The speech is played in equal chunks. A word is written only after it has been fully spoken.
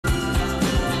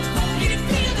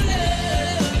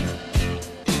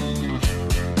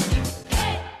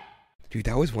Dude,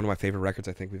 that was one of my favorite records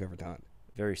I think we've ever done.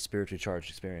 Very spiritually charged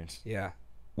experience. Yeah.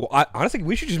 Well, honestly,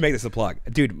 we should just make this a plug.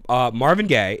 Dude, Marvin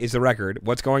Gaye is the record.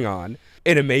 What's Going On?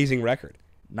 An amazing record.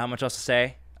 Not much else to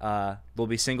say. There'll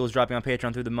be singles dropping on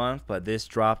Patreon through the month, but this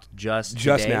dropped just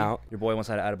today. Now. Your boy once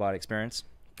had an out-of-body experience.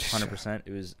 100%.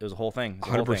 It was a whole thing.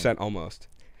 100% almost.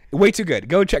 Way too good.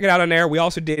 Go check it out on there. We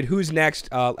also did Who's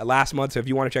Next last month, so if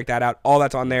you want to check that out, all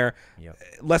that's on there. Yep.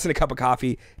 Less than a cup of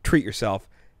coffee. Treat yourself.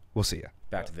 We'll see you.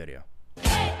 Back to the video.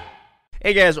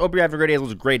 Hey guys, hope you're having a great day. It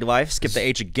was a great life. Skip the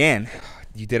H again.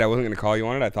 You did. I wasn't going to call you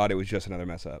on it. I thought it was just another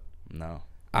mess up. No.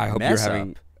 I hope you're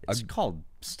having... It's called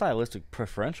stylistic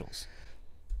preferentials.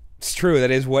 It's true.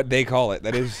 That is what they call it.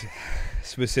 That is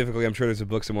specifically, I'm sure there's a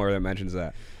book somewhere that mentions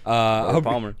that.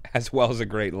 Palmer. As well as a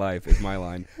great life is my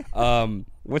line.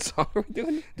 What song are we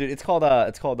doing? Dude, it's called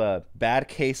a Bad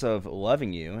Case of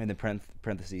Loving You, in the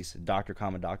parentheses, Dr.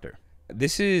 Comma Doctor.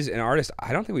 This is an artist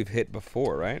I don't think we've hit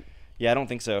before, right? Yeah, I don't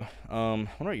think so. I wonder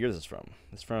what year this is from.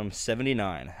 It's from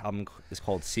 '79. Album is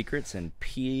called Secrets, and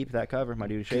peep that cover. My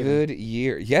dude shaving. Good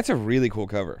year. Yeah, it's a really cool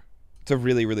cover. It's a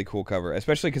really, really cool cover,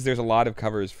 especially because there's a lot of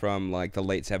covers from like the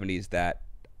late '70s that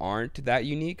aren't that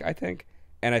unique, I think.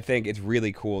 And I think it's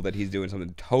really cool that he's doing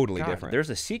something totally different.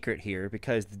 There's a secret here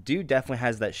because the dude definitely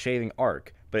has that shaving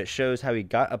arc, but it shows how he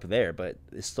got up there, but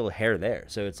it's still hair there.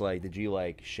 So it's like, did you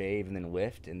like shave and then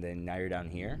lift, and then now you're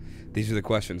down here? These are the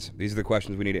questions. These are the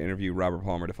questions we need to interview Robert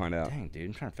Palmer to find out. Dang, dude,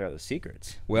 I'm trying to figure out the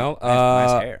secrets. Well,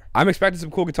 nice hair. I'm expecting some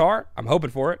cool guitar. I'm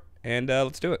hoping for it, and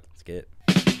let's do it. Let's get it.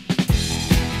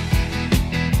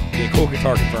 Yeah, cool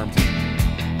guitar confirmed.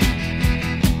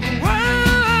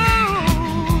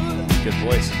 Good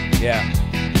voice. Yeah.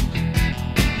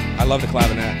 I love the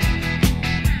clavinet.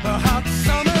 A hot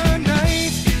summer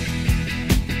night,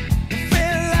 it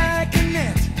felt like a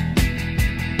net.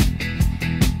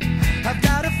 I've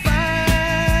got to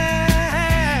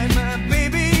find my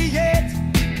baby yet.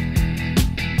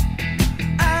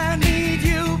 I need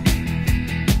you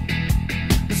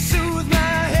to soothe my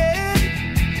head,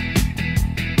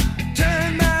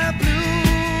 turn my blue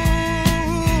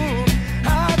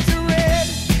heart to red.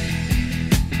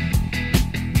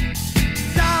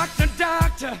 Doctor,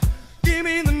 doctor, give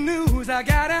me the news. I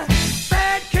got a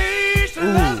bad case of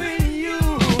loving you.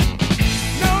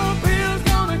 No pill's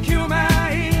gonna cure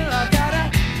my ill. I got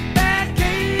a bad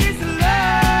case of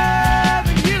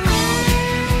loving you.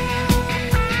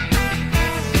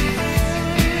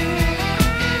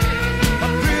 A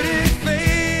pretty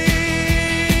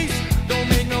face don't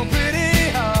make no pretty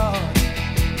heart.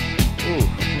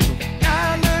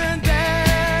 I learned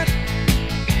that,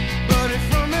 but it's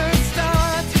from the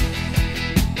start.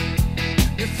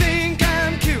 You think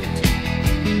I'm cute,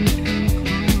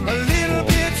 a little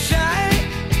bit shy.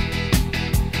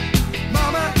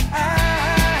 Mama,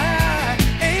 I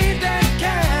ain't that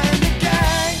kind of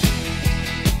guy.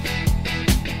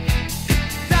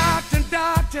 Doctor,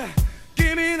 doctor,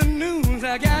 give me the news.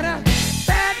 I got a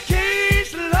bad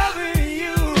case of loving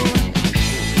you.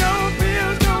 No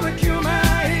pill's gonna cure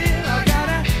my ill. I got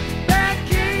a bad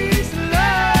case of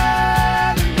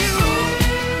loving you.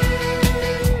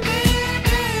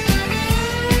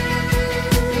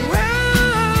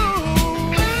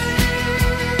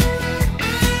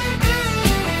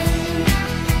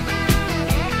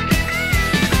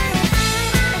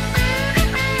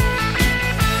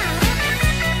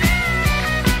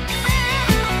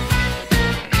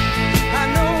 I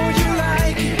know you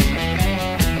like it.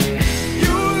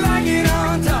 You like it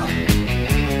on top.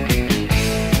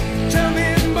 Tell me,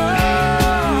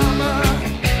 mama,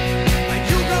 when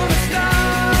you gonna stop?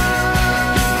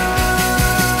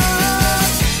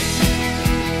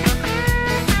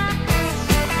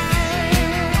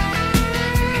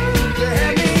 You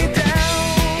had me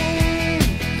down,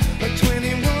 a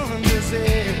 21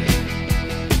 visit.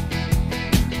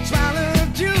 Smile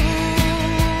of Judas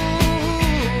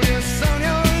on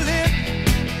your lip.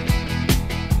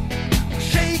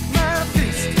 Shake my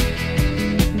fist.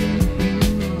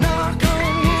 Knock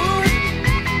on wood.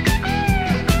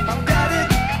 I've got it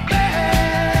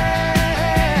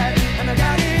bad, and I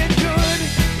got it good.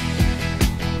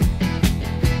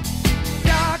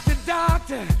 Doctor,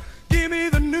 doctor, give me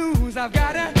the news. I've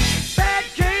got a bad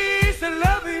case of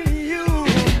loving you.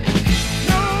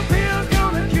 No pill's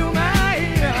gonna cure my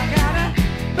ill. I got a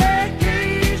bad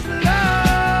case of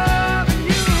loving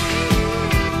you.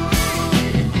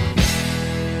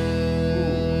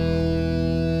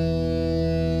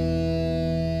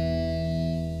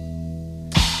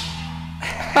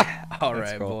 All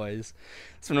right, cool. boys.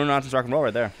 Some no nonsense rock and roll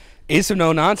right there. Is some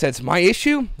no nonsense. My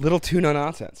issue, little too no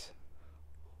nonsense.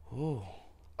 Ooh.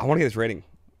 I want to get this rating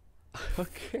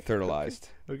Okay. thirdalized,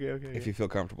 Okay. if you feel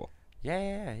comfortable.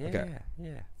 Yeah. Okay.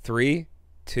 Yeah. 3,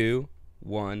 2,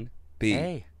 1, B.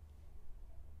 A.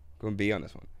 Going B on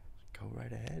this one. Go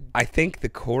right ahead. I think the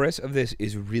chorus of this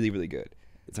is really, really good.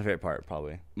 It's my favorite part,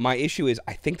 probably. My issue is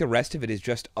I think the rest of it is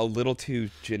just a little too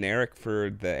generic for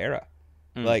the era.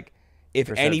 Like, if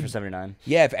For 79.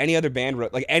 Yeah, if any other band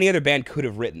wrote, like any other band could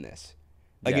have written this.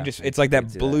 Like Yeah, it's like that I can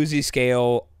see that. bluesy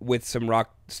scale with some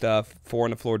rock stuff, 4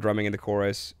 on the floor drumming in the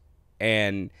chorus,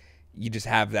 and you just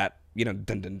have that, you know,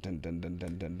 dun dun dun dun dun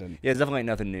dun dun dun. Yeah, there's definitely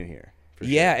nothing new here.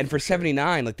 Yeah, and for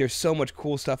 79, like there's so much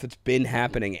cool stuff that's been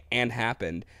happening and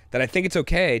happened that I think it's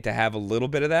okay to have a little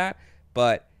bit of that,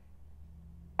 but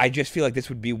I just feel like this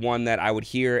would be one that I would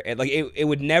hear, and like it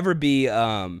would never be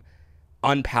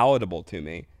unpalatable to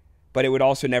me, but it would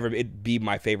also never be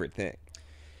my favorite thing.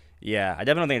 Yeah, I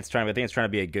definitely think it's trying. But I think it's trying to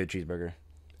be a good cheeseburger.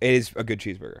 It is a good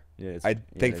cheeseburger. Yeah, I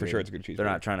think for sure it's a good cheeseburger. They're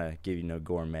not trying to give you no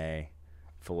gourmet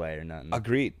fillet or nothing.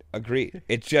 Agreed.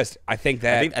 It's just I think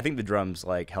that I think the drums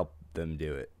like help them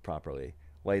do it properly.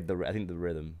 Like I think the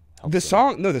rhythm. Helps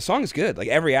the them. the song is good. Like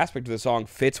every aspect of the song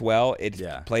fits well. It's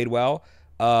played well.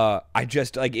 I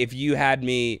just like if you had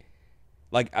me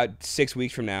like 6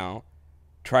 weeks from now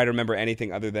try to remember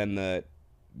anything other than the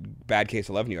Bad Case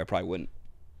of Loving You, I probably wouldn't.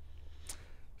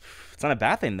 It's not a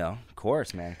bad thing though.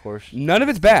 Chorus, man. Chorus. None of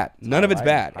it's bad. None of it's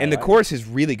bad. And the highlight. chorus is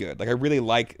really good. Like I really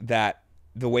like that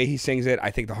the way he sings it. I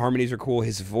think the harmonies are cool.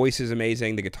 His voice is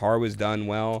amazing. The guitar was done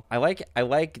well. I like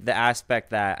the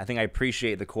aspect that I think I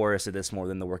appreciate the chorus of this more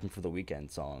than the Working for the Weekend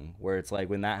song, where it's like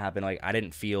when that happened, like I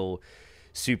didn't feel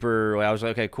super. Like, I was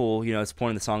like, okay, cool. You know, it's the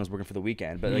point of the song is Working for the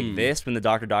Weekend. But like this, when the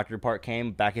Doctor part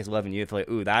came, Back is Loving You, it's like,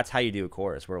 ooh, that's how you do a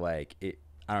chorus. Where like it,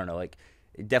 I don't know, like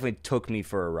it definitely took me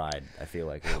for a ride. I feel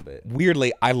like a little bit.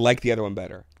 Weirdly, I like the other one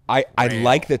better. I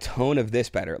like the tone of this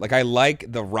better. Like I like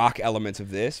the rock elements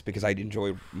of this because I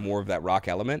enjoy more of that rock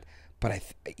element. But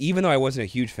even though I wasn't a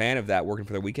huge fan of that Working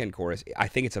for the Weekend chorus, I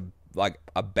think it's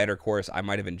a better chorus. I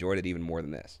might have enjoyed it even more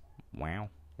than this. Wow.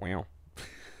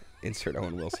 Insert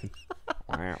Owen Wilson.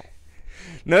 Wow.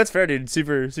 No, it's fair, dude.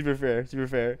 Super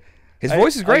fair. His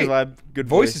voice is great. Good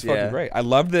voice is fucking great. I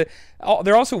love there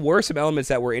also were some elements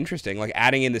that were interesting, like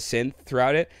adding in the synth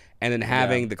throughout it, and then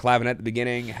having the clavinet at the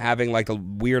beginning, having like the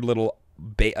weird little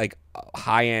like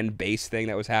high-end bass thing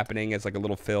that was happening as like a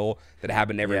little fill that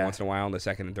happened every once in a while in the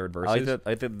second and third verses. I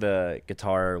like the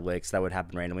guitar licks that would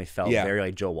happen randomly felt very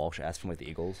like Joe Walsh-esque from like the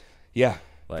Eagles. Yeah,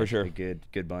 like, for sure. A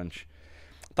good bunch.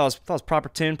 Thought it was proper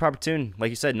tune. Like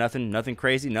you said, nothing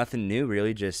crazy, nothing new,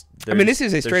 really. Just this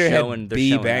is a straight ahead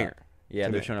B banger. Yeah,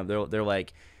 they're showing up. They're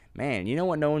like, man, you know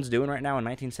what no one's doing right now in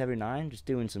 1979? Just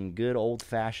doing some good old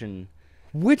fashioned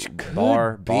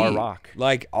bar rock.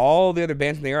 Like all the other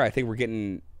bands in the era, I think were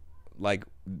getting like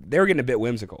they were getting a bit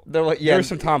whimsical. They're like, there was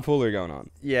some tomfoolery going on.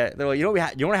 Yeah, they're like, you know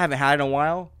what you haven't had in a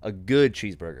while? A good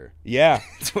cheeseburger. Yeah,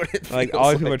 that's what it feels like all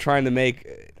these people are trying to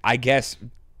make, I guess,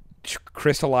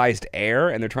 crystallized air,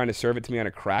 and they're trying to serve it to me on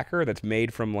a cracker that's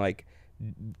made from like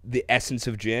the essence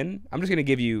of gin. I'm just gonna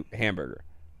give you hamburger.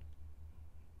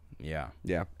 Yeah.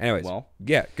 Anyways, well,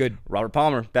 yeah, good. Robert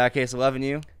Palmer, Bad Case of Loving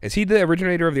You. Is he the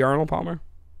originator of the Arnold Palmer?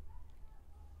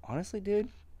 Honestly, dude,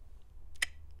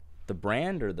 the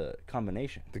brand or the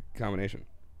combination? The combination.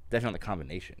 Definitely the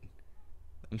combination.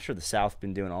 I'm sure the South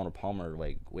been doing Arnold Palmer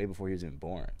like way before he was even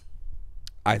born.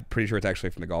 I'm pretty sure it's actually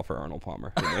from the golfer Arnold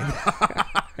Palmer.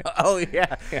 Oh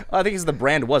yeah. Well, I think it's the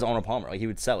brand was Arnold Palmer. Like he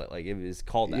would sell it. Like it was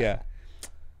called that. Yeah.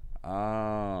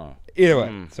 Oh. Either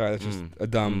way, sorry, that's just a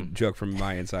dumb joke from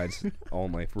my insides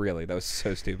only. Really, that was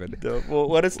so stupid. Well,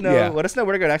 let us know. Let us know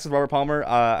where to go next with Robert Palmer.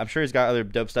 I'm sure he's got other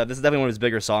dope stuff. This is definitely one of his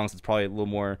bigger songs. It's probably a little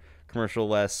more commercial,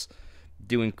 less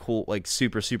doing cool, like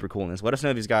super coolness. Let us know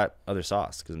if he's got other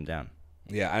sauce, because I'm down.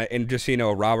 Yeah, and just so you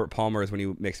know, Robert Palmer is when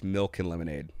you mix milk and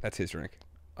lemonade. That's his drink.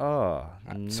 Oh,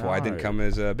 that's why I didn't come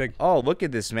as big. Oh, look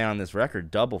at this man on this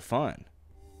record. Double fun.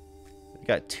 We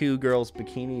got two girls'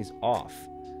 bikinis off.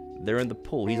 They're in the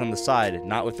pool. He's on the side,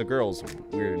 not with the girls.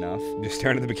 Weird enough. Just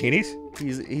staring at the bikinis?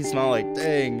 He's smiling like,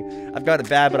 dang, I've got it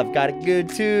bad, but I've got it good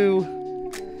too.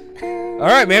 All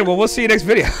right, man. Well, we'll see you next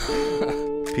video.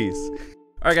 Peace.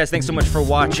 All right, guys. Thanks so much for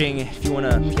watching. If you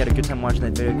had a good time watching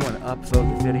that video, go and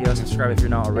upvote the video. Subscribe if you're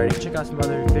not already. Check out some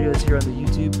other videos here on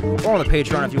the YouTube or on the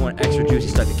Patreon if you want extra juicy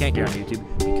stuff you can't get on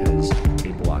YouTube because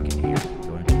they block it here.